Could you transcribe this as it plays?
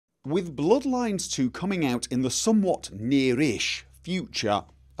With Bloodlines 2 coming out in the somewhat near-ish future,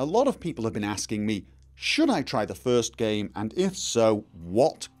 a lot of people have been asking me, should I try the first game, and if so,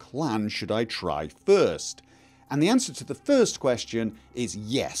 what clan should I try first? And the answer to the first question is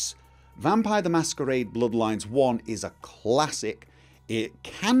yes. Vampire the Masquerade Bloodlines 1 is a classic. It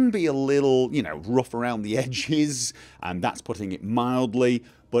can be a little, rough around the edges, and that's putting it mildly,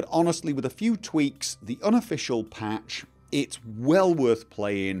 but honestly, with a few tweaks, the unofficial patch, it's well worth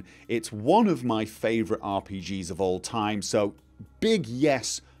playing. It's one of my favourite RPGs of all time, so big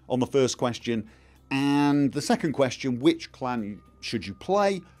yes on the first question. And the second question, which clan should you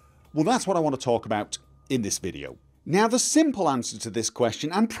play? Well, that's what I want to talk about in this video. Now, the simple answer to this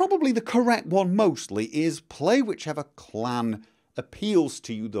question, and probably the correct one mostly, is play whichever clan appeals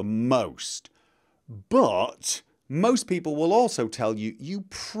to you the most. But most people will also tell you you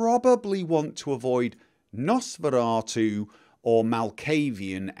probably want to avoid Nosferatu or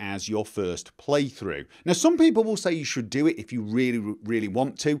Malkavian as your first playthrough. Now, some people will say you should do it if you really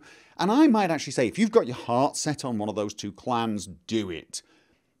want to, and I might actually say if you've got your heart set on one of those two clans, do it.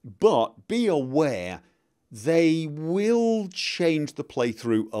 But be aware, they will change the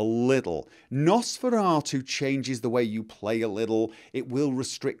playthrough a little. Nosferatu changes the way you play a little, it will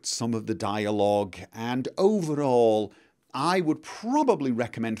restrict some of the dialogue, and overall, I would probably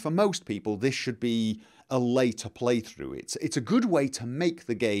recommend for most people this should be a later playthrough. It's a good way to make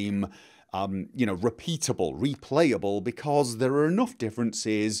the game repeatable, replayable, because there are enough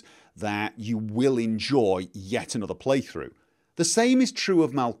differences that you will enjoy yet another playthrough. The same is true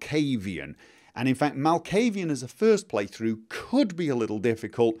of Malkavian, and in fact Malkavian as a first playthrough could be a little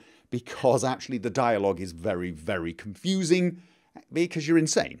difficult because actually the dialogue is very, very confusing because you're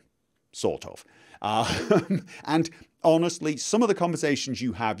insane, sort of. And honestly, some of the conversations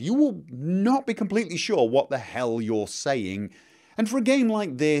you have, you will not be completely sure what the hell you're saying. And for a game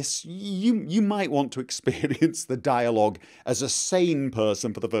like this, you might want to experience the dialogue as a sane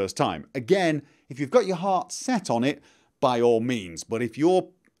person for the first time. Again, if you've got your heart set on it, by all means. But if you're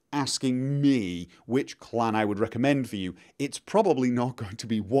asking me which clan I would recommend for you, it's probably not going to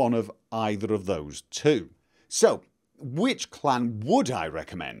be one of either of those two. So, which clan would I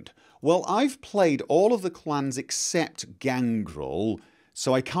recommend? Well, I've played all of the clans except Gangrel,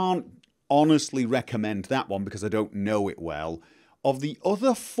 so I can't honestly recommend that one because I don't know it well. Of the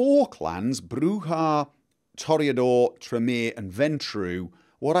other four clans, Brujah, Toreador, Tremere and Ventrue,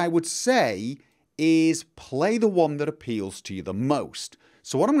 what I would say is play the one that appeals to you the most.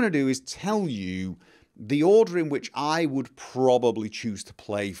 So what I'm going to do is tell you the order in which I would probably choose to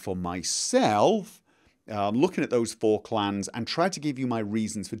play for myself, looking at those four clans, and try to give you my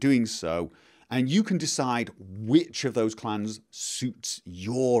reasons for doing so, and you can decide which of those clans suits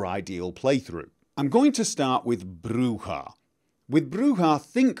your ideal playthrough. I'm going to start with Brujah. With Brujah,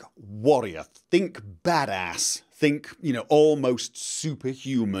 think warrior, think badass, think, almost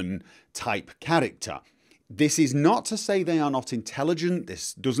superhuman type character. This is not to say they are not intelligent,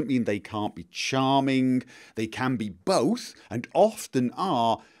 this doesn't mean they can't be charming, they can be both, and often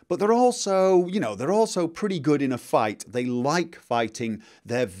are, but they're also, they're also pretty good in a fight. They like fighting,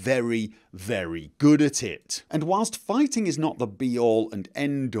 they're very, very good at it. And whilst fighting is not the be-all and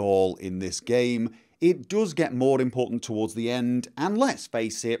end-all in this game, it does get more important towards the end, and let's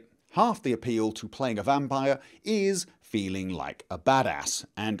face it, half the appeal to playing a vampire is feeling like a badass,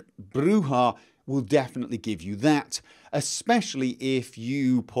 and Brujah will definitely give you that, especially if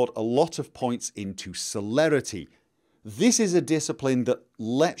you put a lot of points into celerity. This is a discipline that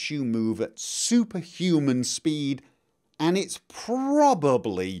lets you move at superhuman speed, and it's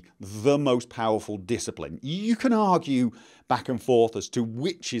probably the most powerful discipline. You can argue back and forth as to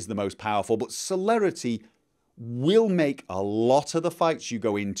which is the most powerful, but celerity will make a lot of the fights you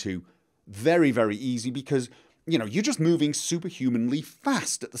go into very, very easy because you're just moving superhumanly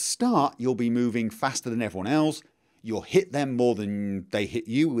fast. At the start, you'll be moving faster than everyone else. You'll hit them more than they hit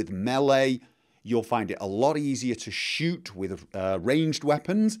you with melee. You'll find it a lot easier to shoot with ranged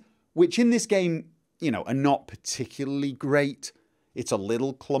weapons, which in this game, are not particularly great. It's a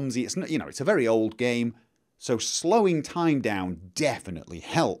little clumsy. It's not, it's a very old game. So slowing time down definitely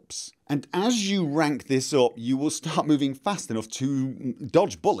helps. And as you rank this up, you will start moving fast enough to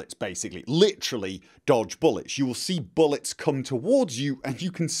dodge bullets, basically. Literally dodge bullets. You will see bullets come towards you and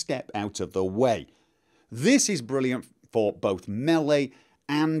you can step out of the way. This is brilliant for both melee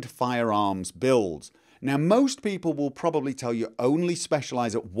and firearms builds. Now, most people will probably tell you only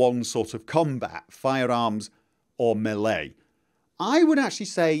specialize at one sort of combat, firearms or melee. I would actually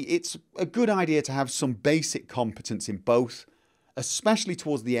say it's a good idea to have some basic competence in both, especially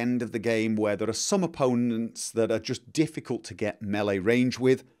towards the end of the game where there are some opponents that are just difficult to get melee range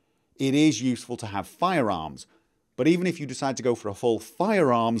with. it is useful to have firearms. But even if you decide to go for a full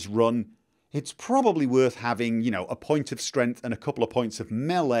firearms run, it's probably worth having, a point of strength and a couple of points of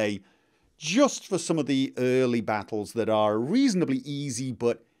melee just for some of the early battles that are reasonably easy,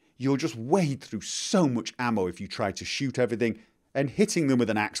 but you'll just wade through so much ammo if you try to shoot everything, and hitting them with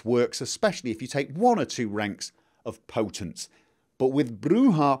an axe works, especially if you take 1 or 2 ranks of potence. But with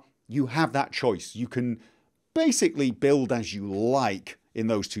Brujah, you have that choice. You can basically build as you like in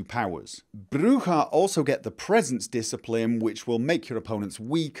those 2 powers. Brujah also get the presence discipline, which will make your opponents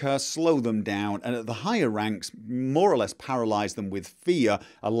weaker, slow them down, and at the higher ranks more or less paralyze them with fear,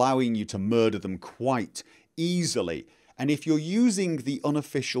 allowing you to murder them quite easily. And if you're using the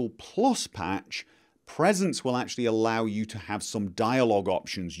unofficial plus patch, presence will actually allow you to have some dialogue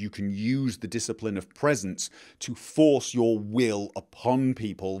options. You can use the discipline of presence to force your will upon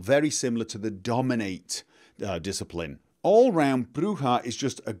people, very similar to the dominate discipline. All round, Brujah is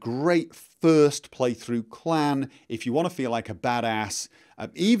just a great first playthrough clan if you want to feel like a badass,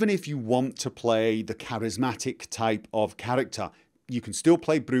 even if you want to play the charismatic type of character. You can still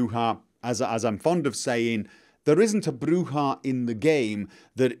play Brujah. As I'm fond of saying, there isn't a Brujah in the game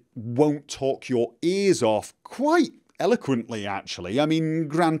that won't talk your ears off quite eloquently, actually. I mean,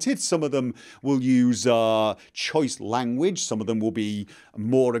 granted, some of them will use choice language, some of them will be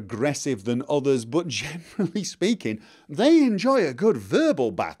more aggressive than others, but generally speaking, they enjoy a good verbal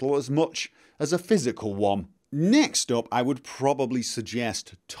battle as much as a physical one. Next up, I would probably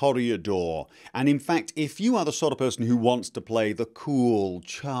suggest Toreador. And in fact, if you are the sort of person who wants to play the cool,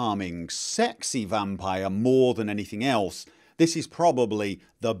 charming, sexy vampire more than anything else, this is probably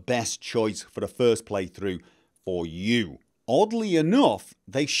the best choice for the first playthrough for you. Oddly enough,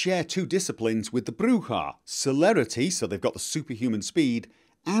 they share 2 disciplines with the Brujah. Celerity, so they've got the superhuman speed,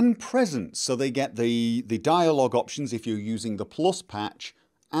 and presence, so they get the dialogue options if you're using the plus patch,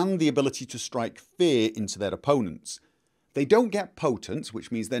 and the ability to strike fear into their opponents. They don't get potence,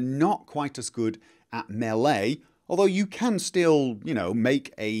 which means they're not quite as good at melee, although you can still,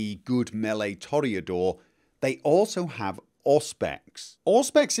 make a good melee Toreador. They also have Auspex.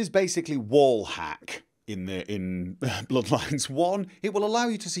 Auspex is basically wall hack in Bloodlines 1. It will allow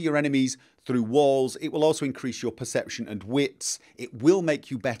you to see your enemies through walls. It will also increase your perception and wits. It will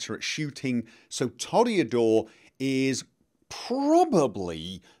make you better at shooting. So Toreador is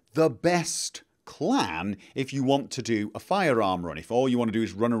probably the best clan if you want to do a firearm run. If all you want to do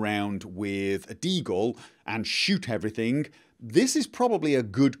is run around with a deagle and shoot everything, this is probably a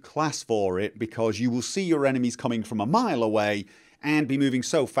good class for it, because you will see your enemies coming from a mile away and be moving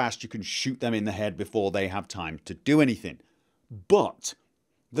so fast you can shoot them in the head before they have time to do anything. But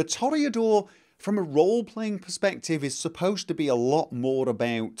the Toreador, from a role-playing perspective, is supposed to be a lot more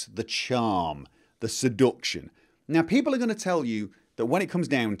about the charm, the seduction. Now, people are going to tell you that when it comes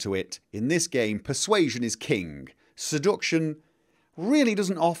down to it, in this game, persuasion is king. Seduction really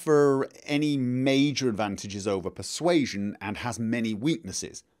doesn't offer any major advantages over persuasion and has many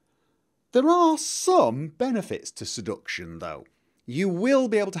weaknesses. There are some benefits to seduction, though. You will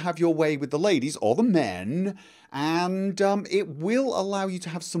be able to have your way with the ladies or the men, and it will allow you to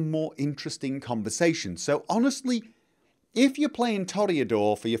have some more interesting conversations. So honestly, if you're playing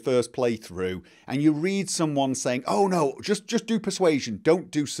Toreador for your first playthrough and you read someone saying, oh no, just do persuasion,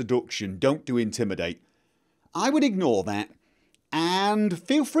 don't do seduction, don't do intimidate, I would ignore that and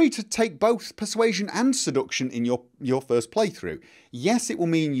feel free to take both persuasion and seduction in your first playthrough. Yes, it will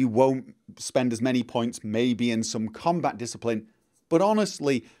mean you won't spend as many points maybe in some combat discipline, but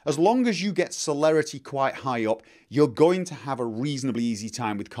honestly, as long as you get celerity quite high up, you're going to have a reasonably easy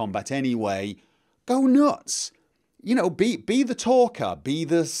time with combat anyway. Go nuts. Be the talker, be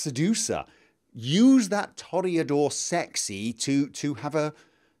the seducer. Use that Toreador sexy to have a,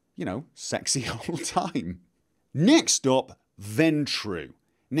 sexy old time. Next up, Ventrue.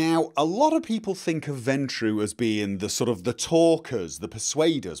 Now, a lot of people think of Ventrue as being the sort of the talkers, the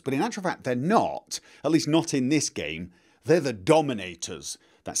persuaders, but in actual fact they're not, at least not in this game. They're the dominators.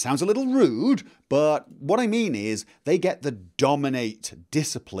 That sounds a little rude, but what I mean is they get the dominate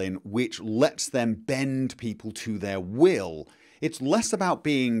discipline, which lets them bend people to their will. It's less about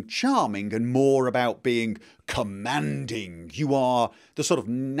being charming and more about being commanding. You are the sort of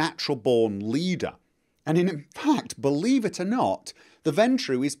natural-born leader. And in fact, believe it or not, the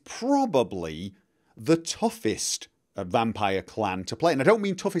Ventrue is probably the toughest vampire clan to play. And I don't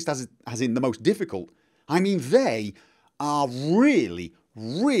mean toughest as in the most difficult. I mean they are really,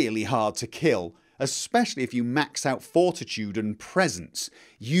 really hard to kill, especially if you max out fortitude and presence.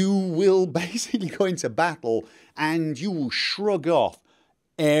 You will basically go into battle and you will shrug off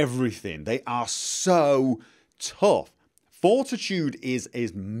everything. They are so tough. Fortitude is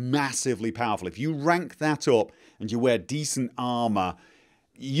massively powerful. If you rank that up and you wear decent armor,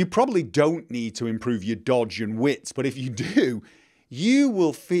 you probably don't need to improve your dodge and wits, but if you do, you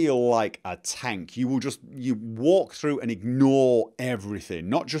will feel like a tank. You walk through and ignore everything,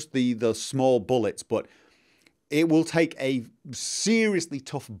 not just the small bullets, but it will take a seriously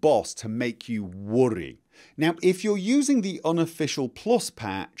tough boss to make you worry. Now, if you're using the unofficial plus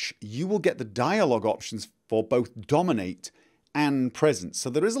patch, you will get the dialogue options for both Dominate and Presence. So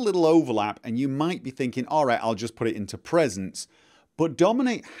there is a little overlap, and you might be thinking, all right, I'll just put it into Presence. But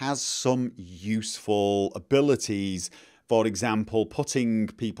Dominate has some useful abilities. For example, putting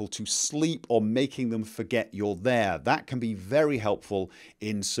people to sleep or making them forget you're there. That can be very helpful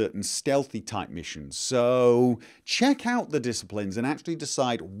in certain stealthy type missions. So check out the disciplines and actually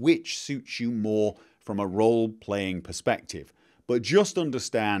decide which suits you more from a role-playing perspective. But just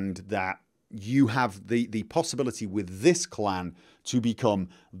understand that you have the possibility with this clan to become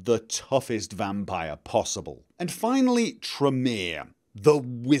the toughest vampire possible. And finally, Tremere. The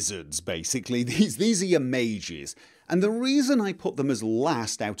wizards, basically. These are your mages. And the reason I put them as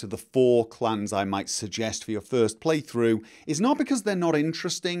last out of the 4 clans I might suggest for your first playthrough is not because they're not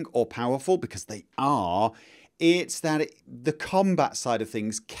interesting or powerful, because they are. It's that the combat side of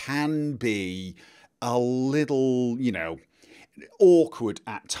things can be a little, awkward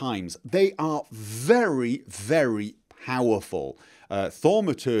at times. They are very, very powerful.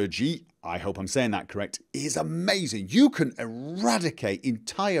 Thaumaturgy, I hope I'm saying that correct, is amazing. You can eradicate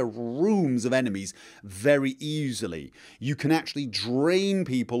entire rooms of enemies very easily. You can actually drain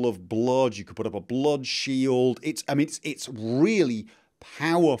people of blood. You can put up a blood shield. It's really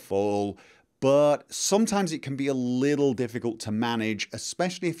powerful, but sometimes it can be a little difficult to manage,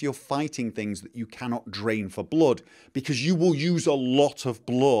 especially if you're fighting things that you cannot drain for blood, because you will use a lot of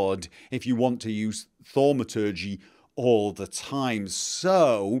blood if you want to use thaumaturgy all the time.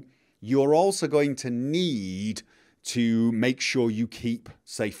 So you're also going to need to make sure you keep,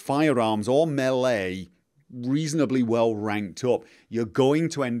 say, firearms or melee reasonably well ranked up. You're going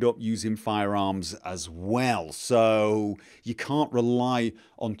to end up using firearms as well. So you can't rely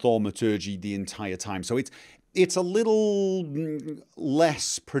on thaumaturgy the entire time. So it's a little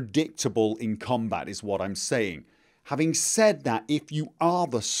less predictable in combat is what I'm saying. Having said that, if you are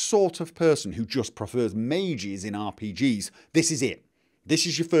the sort of person who just prefers mages in RPGs, this is it. This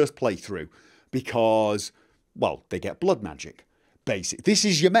is your first playthrough because, well, they get blood magic. Basic. This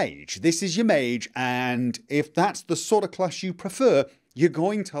is your mage. This is your mage, and if that's the sort of class you prefer, you're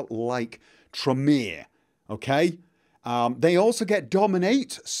going to like Tremere, okay? They also get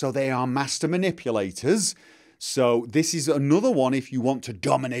Dominate, so they are master manipulators. So this is another one if you want to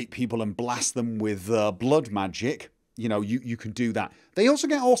dominate people and blast them with blood magic. You can do that. They also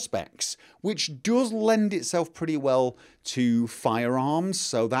get Auspex, which does lend itself pretty well to firearms,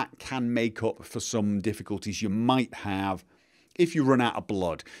 so that can make up for some difficulties you might have if you run out of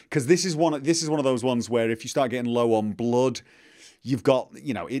blood. Because this is one of those ones where if you start getting low on blood, you've got,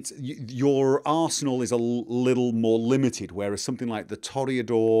 your arsenal is a little more limited, whereas something like the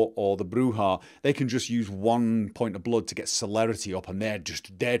Toreador or the Bruja, they can just use 1 point of blood to get celerity up, and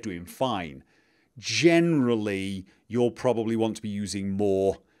they're doing fine. Generally, you'll probably want to be using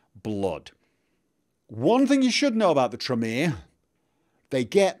more blood. One thing you should know about the Tremere, they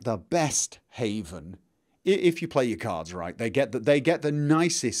get the best haven. If you play your cards right, they get the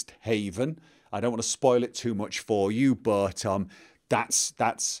nicest haven. I don't want to spoil it too much for you, but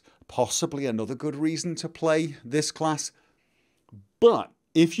that's possibly another good reason to play this class. But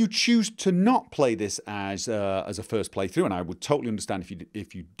if you choose to not play this as a first playthrough, and I would totally understand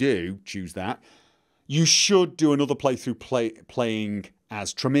if you do choose that, you should do another playthrough playing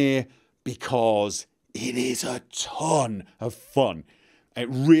as Tremere, because it is a ton of fun. It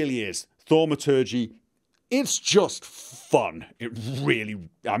really is. Thaumaturgy, it's just fun. It really,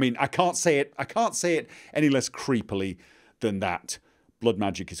 I can't say it any less creepily than that. Blood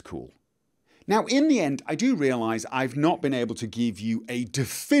magic is cool. Now, in the end, I do realise I've not been able to give you a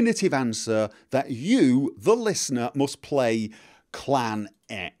definitive answer that you, the listener, must play Clan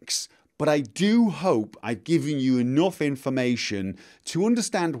X. But I do hope I've given you enough information to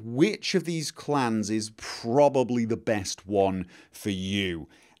understand which of these clans is probably the best one for you.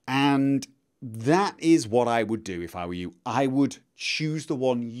 And that is what I would do if I were you. I would choose the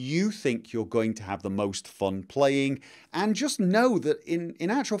one you think you're going to have the most fun playing, and just know that in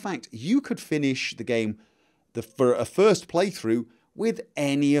actual fact, you could finish the game for a first playthrough with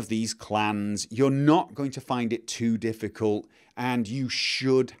any of these clans. You're not going to find it too difficult, and you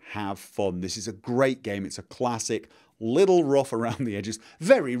should have fun. This is a great game. It's a classic. little rough around the edges,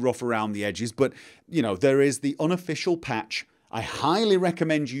 very rough around the edges, but you know, there is the unofficial patch. I highly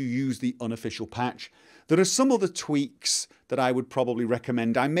recommend you use the unofficial patch. There are some other tweaks that I would probably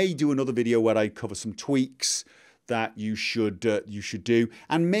recommend. I may do another video where I cover some tweaks that you should do,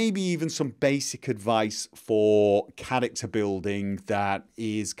 and maybe even some basic advice for character building that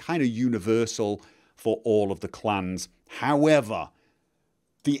is kind of universal for all of the clans. However,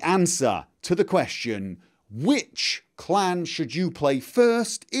 the answer to the question, which clan should you play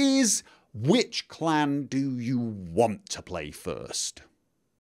first, is which clan do you want to play first?